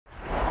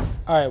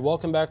All right,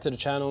 welcome back to the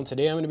channel.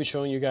 Today I'm going to be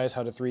showing you guys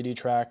how to 3D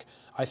track.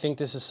 I think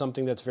this is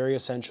something that's very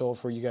essential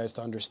for you guys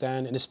to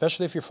understand, and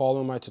especially if you're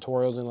following my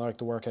tutorials and like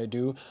the work I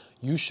do,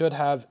 you should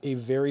have a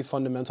very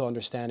fundamental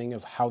understanding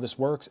of how this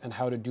works and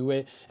how to do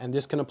it, and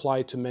this can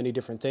apply to many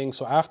different things.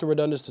 So after we're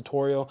done this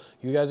tutorial,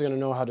 you guys are going to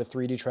know how to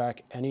 3D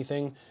track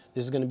anything.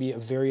 This is going to be a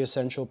very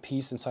essential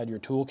piece inside your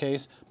tool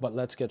case, but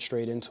let's get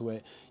straight into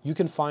it. You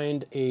can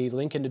find a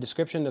link in the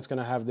description that's going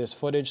to have this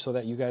footage so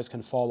that you guys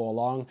can follow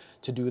along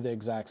to do the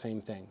exact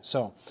same thing.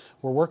 So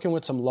we're working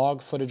with some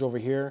log footage over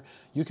here.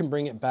 You can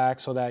bring it back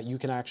so that you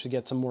can actually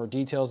get some more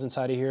details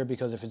inside of here,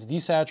 because if it's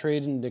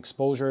desaturated and the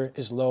exposure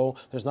is low,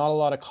 there's not a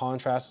lot of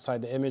contrast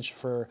inside the image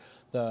for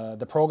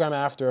the program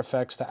After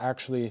Effects to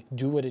actually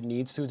do what it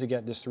needs to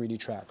get this 3D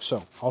track.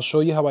 So I'll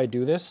show you how I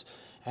do this.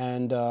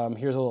 And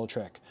here's a little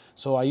trick.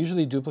 So I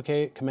usually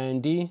duplicate,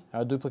 Command D,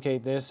 I'll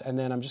duplicate this, and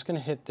then I'm just gonna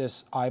hit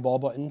this eyeball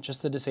button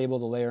just to disable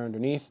the layer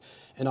underneath.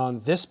 And on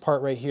this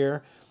part right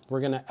here,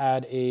 we're gonna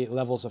add a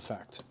levels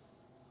effect.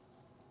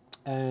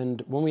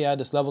 And when we add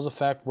this levels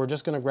effect, we're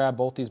just gonna grab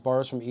both these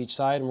bars from each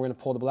side, and we're gonna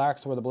pull the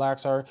blacks to where the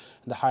blacks are,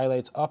 and the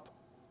highlights up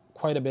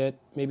quite a bit,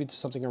 maybe to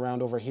something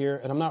around over here.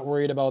 And I'm not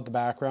worried about the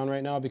background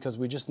right now because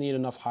we just need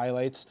enough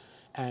highlights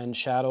and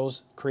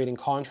shadows creating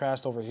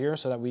contrast over here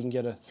so that we can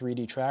get a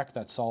 3D track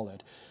that's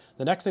solid.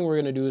 The next thing we're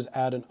going to do is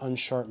add an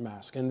unsharp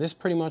mask, and this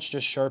pretty much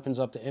just sharpens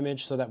up the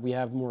image so that we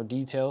have more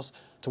details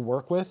to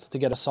work with to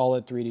get a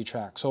solid 3D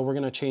track. So we're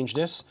going to change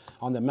this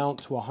on the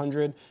mount to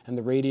 100 and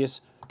the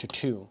radius to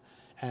 2.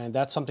 And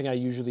that's something I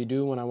usually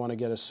do when I want to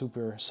get a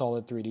super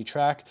solid 3D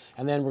track.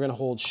 And then we're going to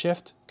hold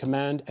Shift,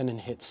 Command, and then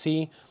hit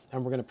C.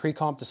 And we're going to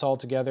pre-comp this all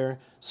together,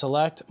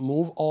 select,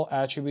 move all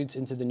attributes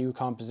into the new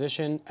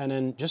composition, and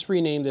then just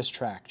rename this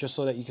track just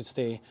so that you can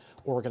stay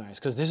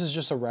organized, because this is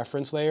just a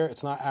reference layer.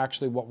 It's not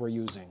actually what we're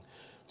using.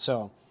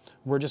 So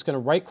we're just going to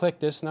right click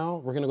this now.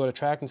 We're going to go to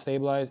Track and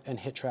Stabilize and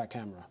hit Track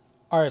Camera.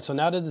 All right, so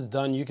now that it's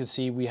done, you can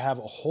see we have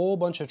a whole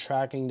bunch of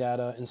tracking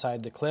data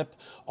inside the clip.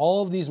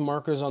 All of these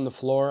markers on the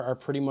floor are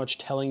pretty much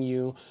telling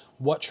you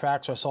what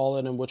tracks are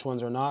solid and which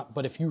ones are not.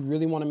 But if you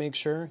really want to make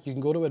sure, you can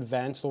go to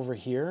Advanced over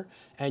here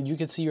and you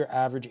can see your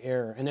average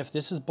error. And if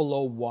this is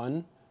below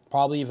 1,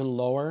 probably even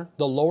lower,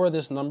 the lower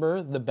this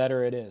number, the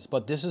better it is.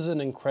 But this is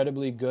an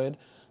incredibly good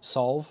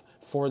solve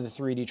for the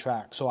 3D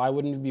track, so I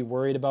wouldn't be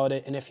worried about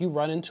it. And if you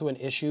run into an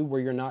issue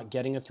where you're not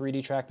getting a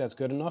 3D track that's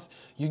good enough,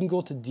 you can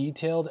go to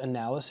Detailed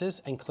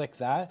Analysis and click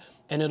that,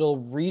 and it'll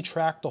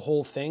retrack the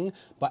whole thing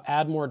but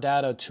add more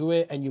data to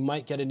it, and you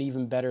might get an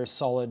even better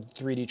solid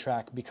 3D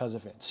track because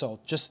of it.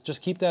 So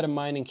just keep that in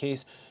mind in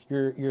case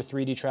your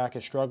 3D track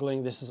is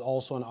struggling. This is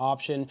also an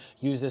option.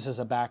 Use this as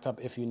a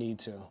backup if you need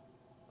to.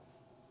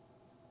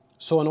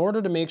 So in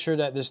order to make sure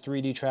that this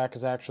 3D track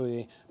is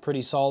actually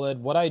pretty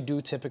solid, what I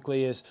do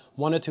typically is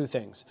one of two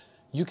things.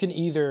 You can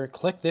either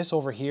click this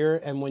over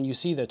here, and when you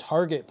see the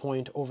target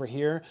point over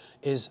here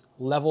is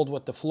leveled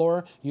with the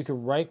floor, you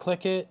can right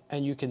click it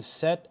and you can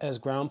set as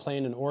ground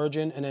plane and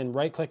origin, and then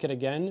right click it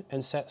again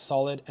and set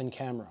solid and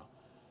camera.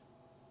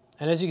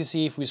 And as you can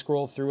see, if we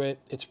scroll through it,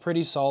 it's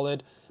pretty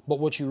solid. But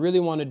what you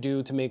really want to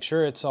do to make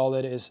sure it's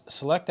solid is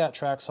select that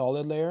track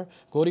solid layer,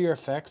 go to your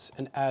effects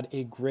and add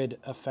a grid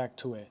effect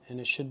to it. And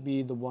it should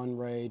be the one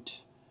right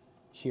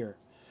here.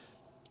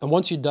 And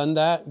once you've done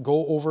that,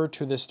 go over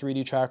to this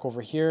 3D track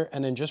over here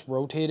and then just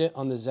rotate it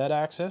on the Z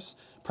axis.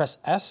 Press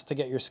S to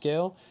get your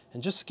scale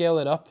and just scale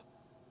it up.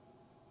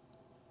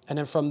 And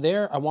then from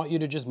there, I want you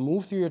to just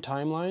move through your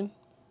timeline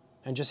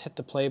and just hit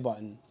the play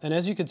button. And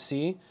as you can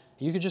see,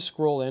 you could just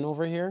scroll in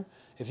over here.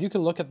 If you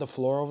can look at the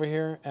floor over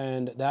here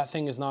and that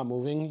thing is not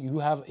moving, you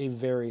have a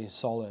very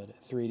solid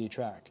 3D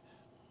track.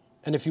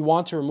 And if you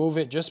want to remove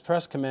it, just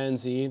press Command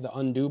Z, the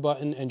undo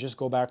button, and just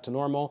go back to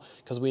normal,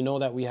 because we know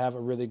that we have a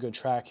really good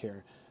track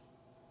here.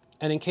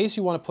 And in case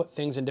you want to put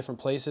things in different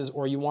places,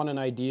 or you want an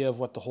idea of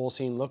what the whole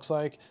scene looks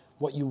like,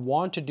 what you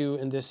want to do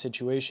in this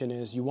situation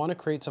is you want to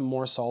create some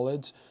more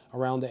solids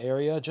around the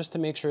area just to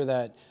make sure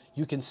that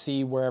you can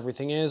see where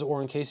everything is, or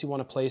in case you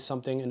want to place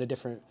something in a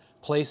different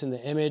place in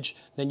the image,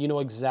 then you know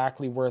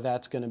exactly where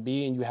that's going to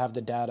be and you have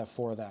the data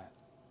for that.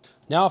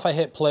 Now if I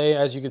hit play,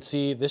 as you can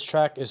see, this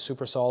track is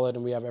super solid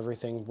and we have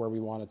everything where we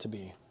want it to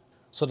be.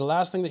 So the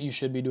last thing that you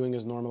should be doing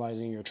is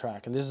normalizing your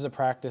track. And this is a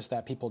practice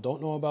that people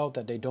don't know about,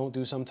 that they don't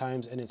do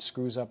sometimes, and it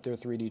screws up their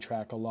 3D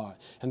track a lot.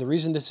 And the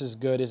reason this is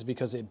good is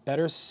because it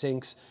better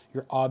syncs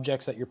your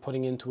objects that you're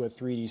putting into a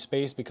 3D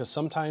space, because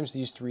sometimes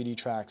these 3D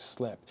tracks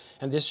slip.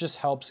 And this just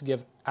helps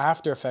give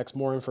After Effects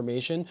more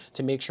information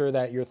to make sure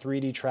that your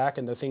 3D track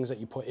and the things that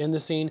you put in the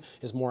scene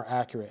is more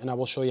accurate. And I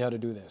will show you how to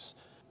do this.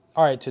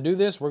 All right, to do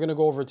this, we're going to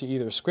go over to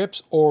either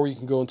scripts, or you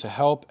can go into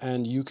help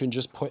and you can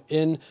just put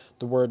in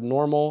the word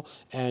normal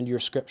and your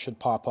script should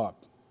pop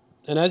up.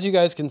 And as you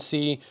guys can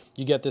see,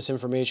 you get this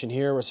information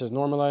here where it says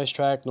normalize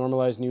track,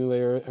 normalize new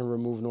layer, and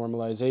remove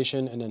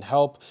normalization, and then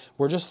help.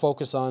 We're just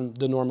focused on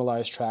the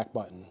normalize track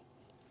button.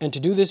 And to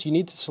do this, you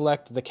need to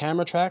select the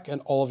camera track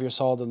and all of your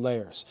solid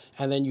layers.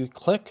 And then you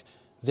click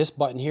this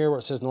button here where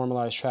it says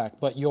normalize track,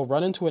 but you'll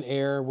run into an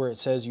error where it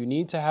says you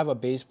need to have a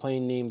base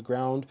plane named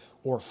ground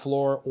or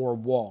floor or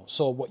wall.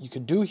 So what you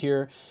could do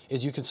here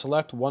is you can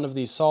select one of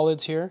these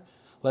solids here.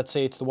 Let's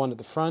say it's the one at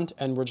the front,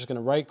 and we're just going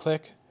to right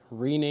click,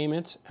 rename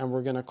it, and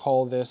we're going to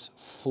call this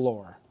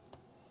floor.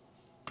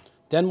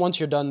 Then once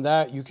you're done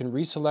that, you can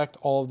reselect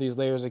all of these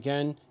layers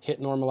again, hit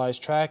normalize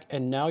track,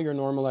 and now your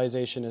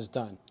normalization is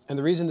done. And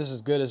the reason this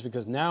is good is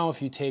because now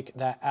if you take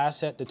that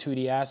asset, the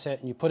 2D asset,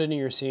 and you put it in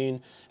your scene,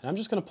 and I'm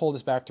just going to pull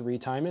this back to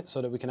retime it so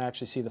that we can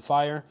actually see the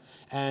fire,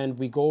 and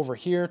we go over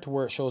here to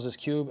where it shows this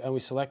cube, and we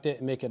select it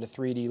and make it a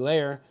 3D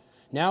layer.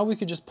 Now we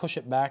could just push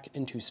it back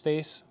into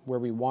space where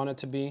we want it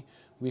to be.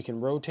 We can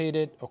rotate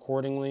it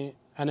accordingly,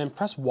 and then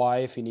press Y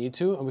if you need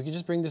to, and we can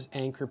just bring this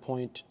anchor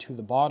point to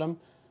the bottom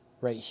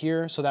right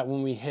here so that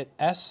when we hit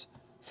S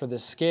for the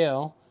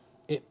scale,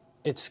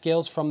 it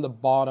scales from the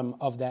bottom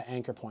of that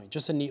anchor point.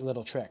 Just a neat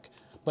little trick.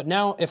 But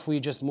now if we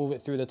just move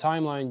it through the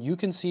timeline, you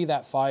can see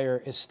that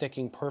fire is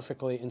sticking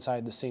perfectly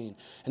inside the scene.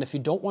 And if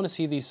you don't want to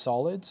see these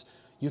solids,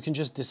 you can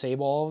just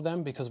disable all of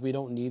them because we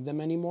don't need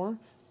them anymore.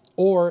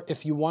 Or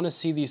if you want to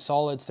see these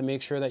solids to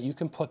make sure that you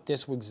can put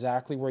this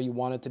exactly where you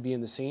want it to be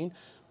in the scene,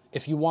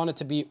 if you want it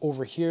to be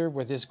over here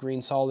where this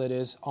green solid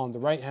is on the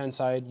right hand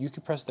side, you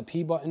could press the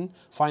P button,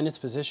 find its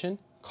position,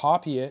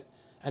 copy it,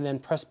 and then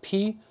press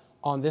P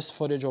on this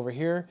footage over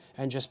here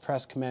and just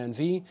press Command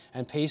V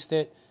and paste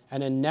it.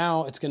 And then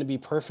now it's going to be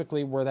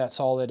perfectly where that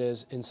solid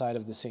is inside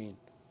of the scene.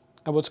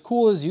 And what's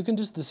cool is you can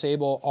just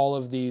disable all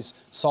of these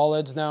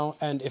solids now.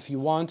 And if you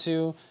want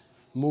to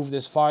move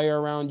this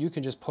fire around, you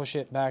can just push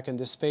it back in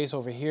this space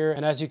over here.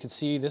 And as you can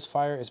see, this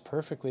fire is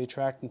perfectly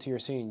tracked into your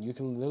scene. You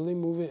can literally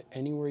move it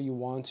anywhere you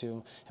want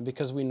to. And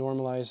because we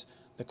normalize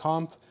the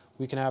comp,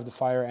 we can have the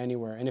fire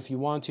anywhere. And if you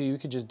want to, you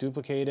could just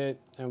duplicate it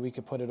and we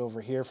could put it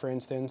over here, for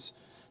instance.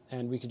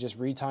 And we could just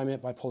retime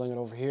it by pulling it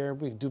over here.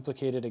 We could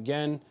duplicate it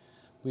again.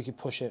 We could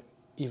push it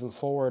even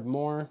forward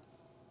more.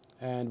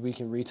 And we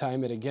can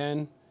retime it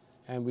again.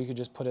 And we could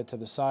just put it to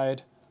the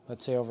side.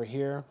 Let's say over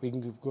here, we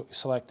can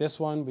select this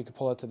one. We could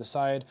pull it to the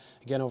side,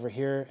 again over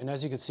here. And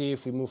as you can see,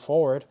 if we move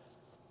forward,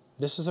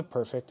 this is a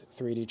perfect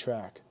 3D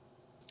track.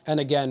 And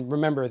again,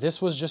 remember,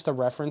 this was just a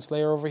reference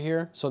layer over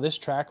here. So this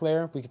track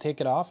layer, we could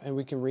take it off and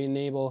we can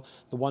re-enable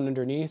the one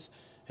underneath.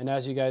 And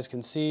as you guys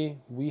can see,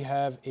 we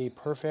have a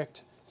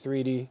perfect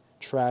 3D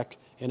track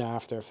in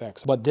After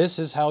Effects. But this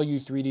is how you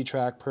 3D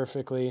track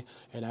perfectly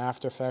in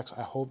After Effects.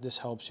 I hope this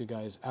helps you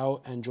guys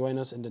out, and join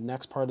us in the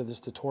next part of this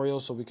tutorial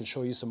so we can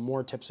show you some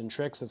more tips and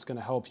tricks that's going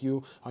to help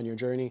you on your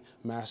journey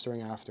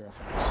mastering After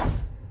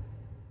Effects.